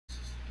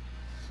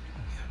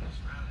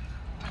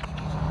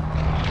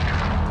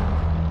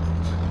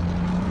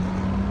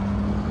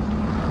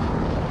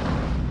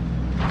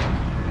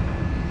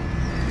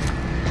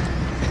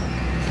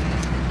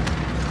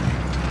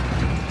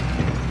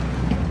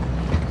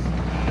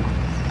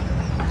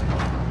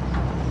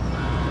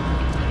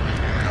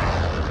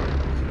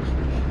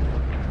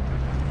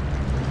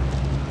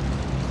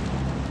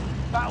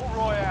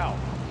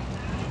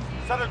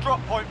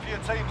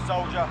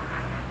soldier.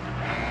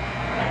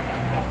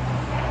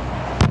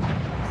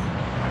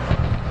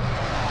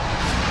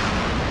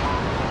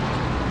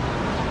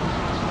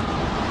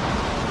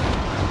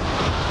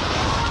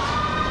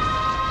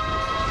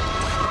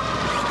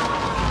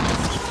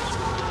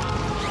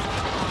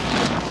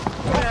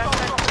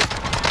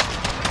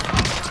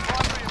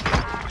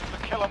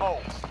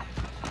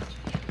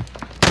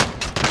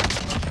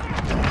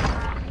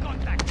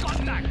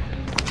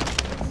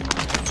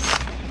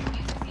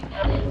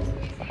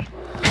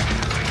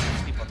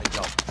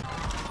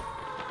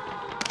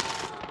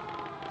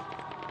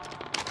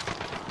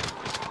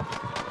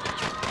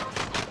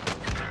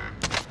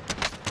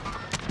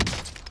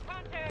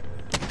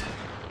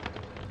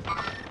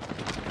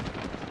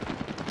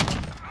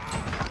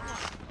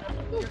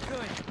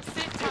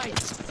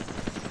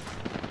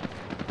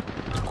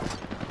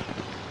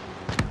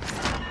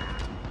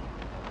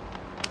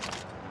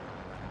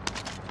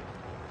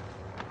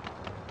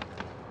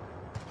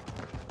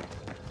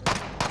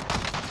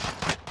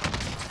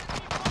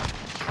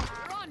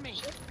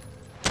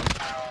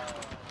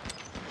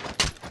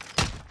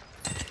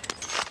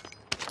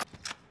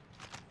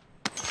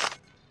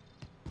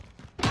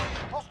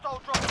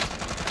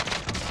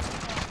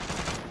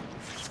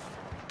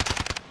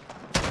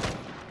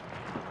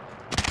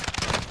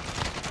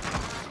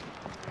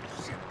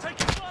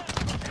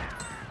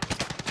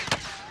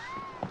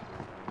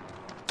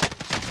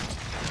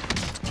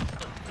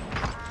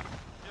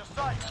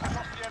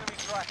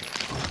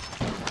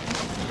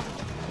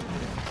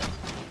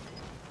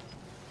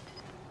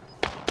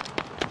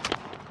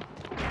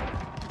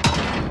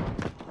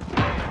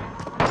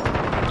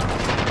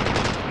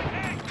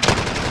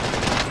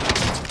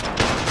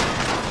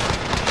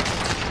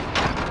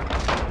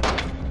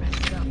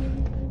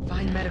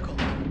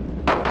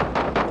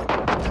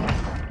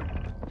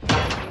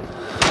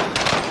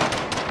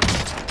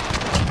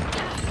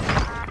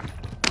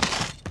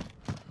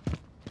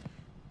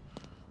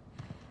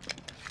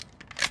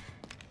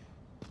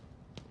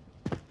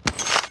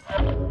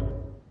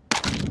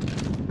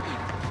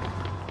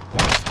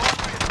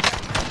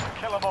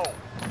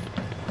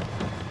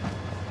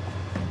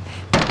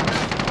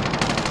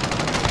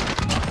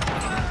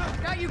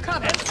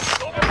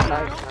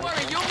 Don't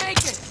worry, you'll make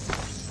it.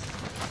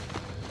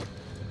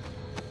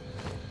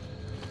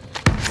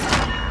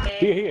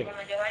 Here.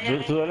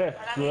 To the left.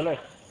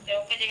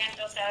 Tengo que llegar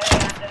entonces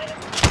adelante de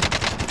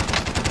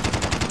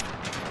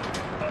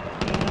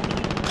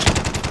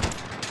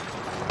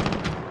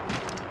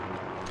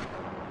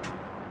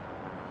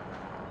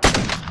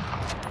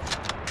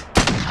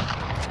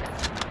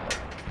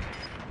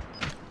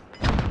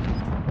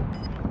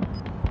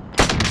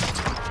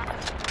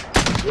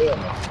Yeah.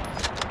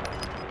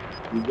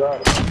 You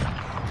got it.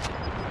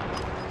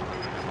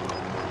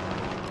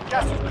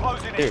 Gas is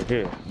closing in.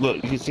 Here. Look,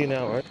 you can see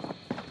now, right?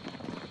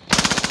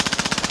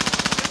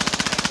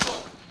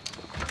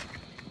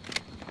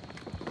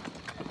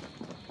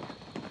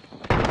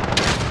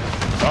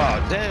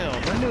 Oh, damn.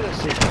 I knew that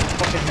shit was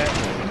fucking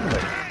happening.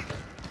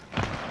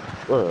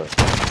 Where?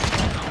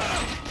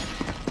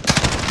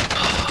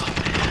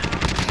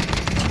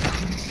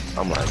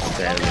 I'm like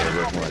standing there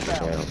looking like a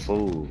damn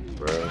fool,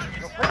 bro. Your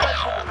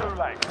pickups from the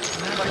gulag.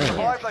 If they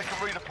survive, they can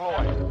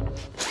redeploy.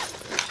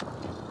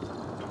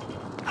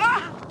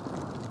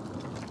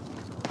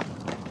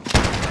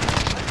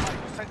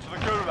 Sent to the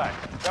gulag.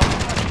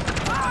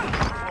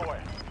 Redeploy.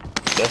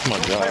 That's my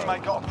Your job.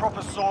 teammate got a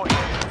proper sorting.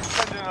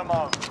 Sending them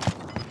home.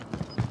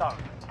 Done.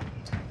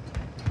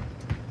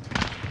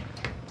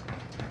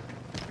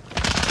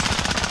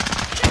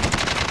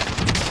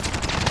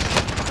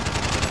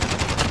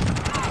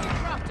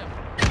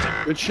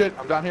 Good shit.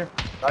 I'm down here.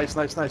 Nice.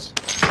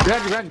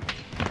 Behind you.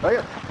 Right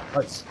here.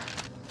 Nice.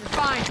 You're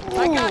fine. Ooh,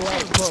 I got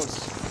that you. was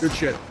close. Good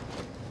shit.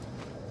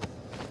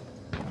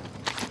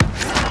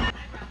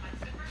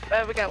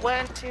 We got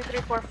 1, 2,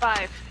 3, 4,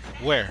 5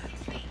 Where?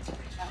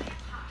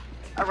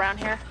 around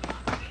here.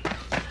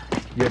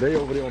 Yeah, they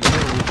over there on the main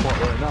spot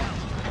right now.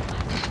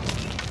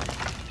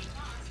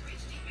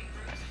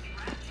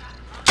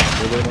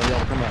 They're waiting on y'all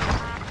to come out.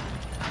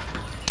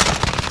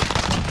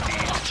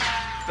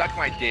 Suck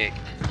my dick.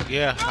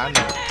 Yeah, I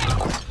know.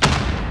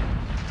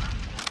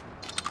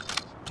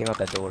 Came out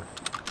that door.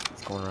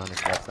 It's going around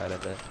the left side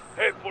of it.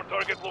 Head for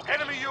target look.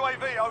 Enemy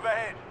UAV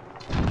overhead.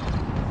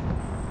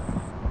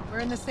 We're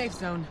in the safe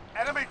zone.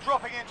 Enemy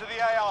dropping into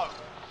the AO.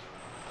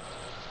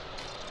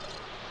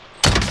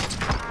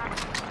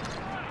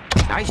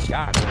 Nice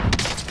shot.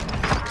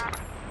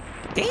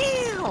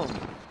 Damn!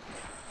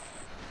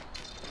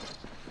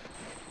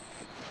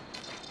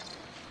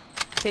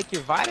 Take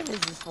your vitamins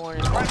this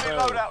morning. Friendly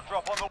loadout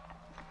drop on the...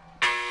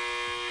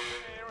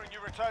 Here and you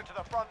return to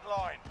the front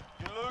line.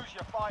 You lose,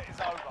 your fight is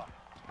over.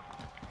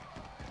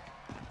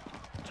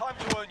 Time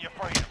to earn your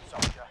freedom,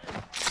 soldier.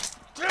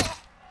 Yeah,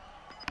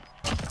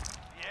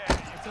 you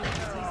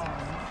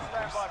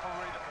stand by for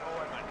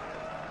redeployment.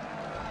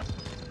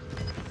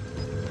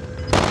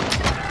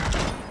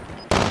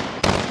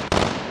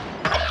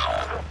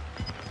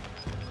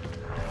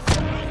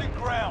 Losing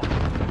ground.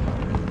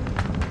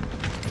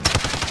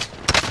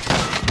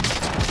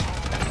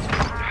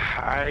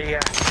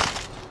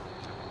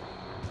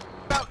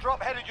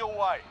 drop headed your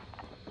way.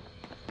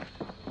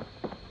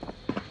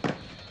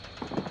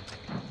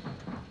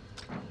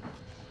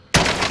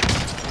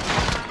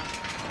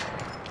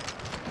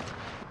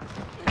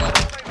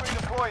 Stay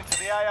redeploying to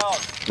the AO.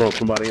 No,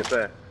 somebody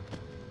inside.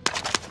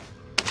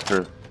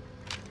 Huh.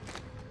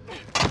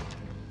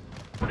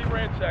 Pretty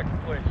ransacked the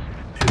place.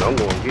 Shit, I'm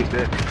gonna get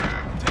that.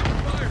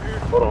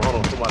 Hold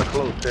on, somebody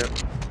close, champ.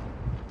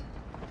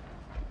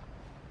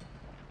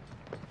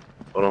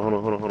 Hold on.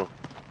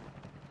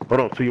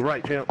 Hold on, to your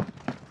right, champ.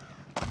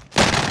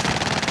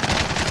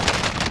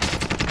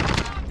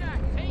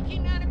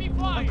 Taking enemy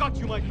fire. I got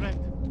you, my friend.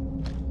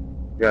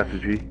 Got you,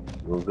 G.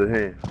 Those good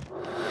hands.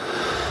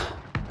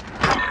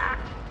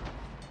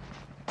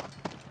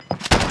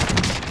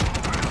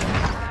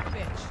 That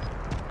bitch.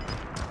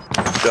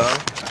 John,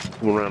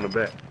 come around the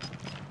back.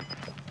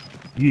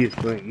 Yeah,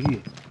 Frank, yeah.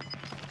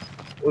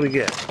 What do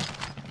you got?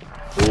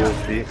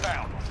 Oh, shit.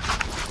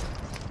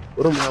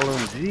 What them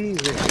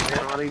LMGs at?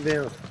 Man, all they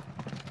down.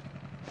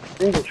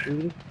 Single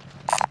shooter.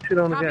 Shit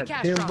only got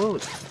Copy, 10 Castro.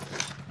 bullets.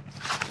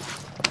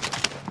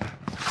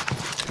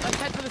 Let's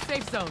head to the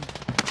safe zone.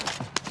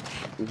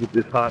 We get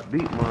this hot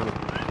beat monitor.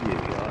 Shit,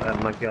 y'all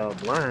acting like y'all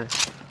blind.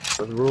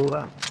 Let's roll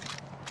out.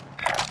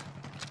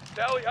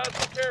 Sally has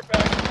the care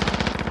package.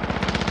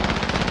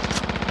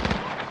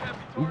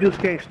 You just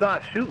can't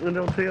start shooting and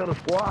don't tell the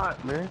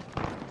squad, man.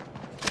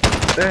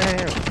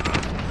 Damn.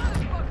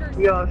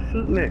 Y'all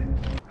shooting it.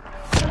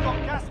 We've got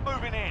gas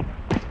moving in.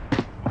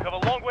 We have a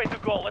long way to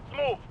go. Let's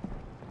move.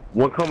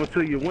 One coming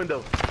to your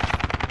window.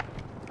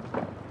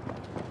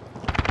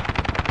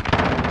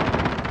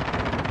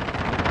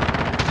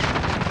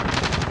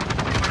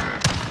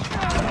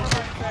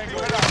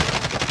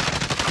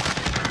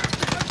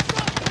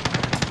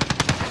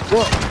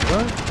 What,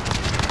 huh?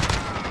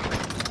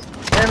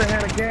 And I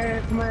had a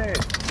gas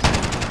mask.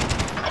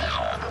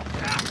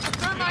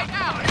 Thermite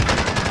out.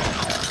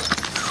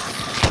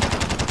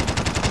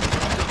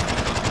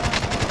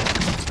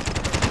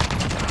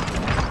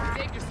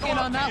 Save your skin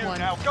on that one.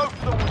 Now go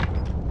for the win.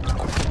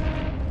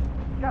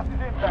 Gas is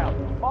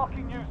inbound.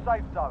 Marking new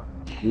safe zone.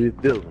 He's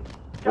building.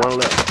 One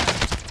left.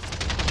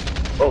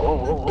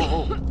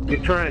 Oh.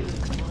 Get trying.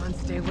 Come on,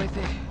 stay with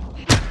it.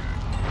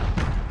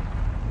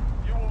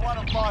 You were 1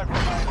 of 5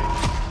 remaining.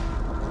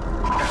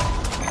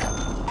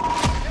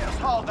 Hit us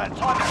hard that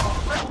time, that will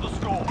settle the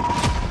score.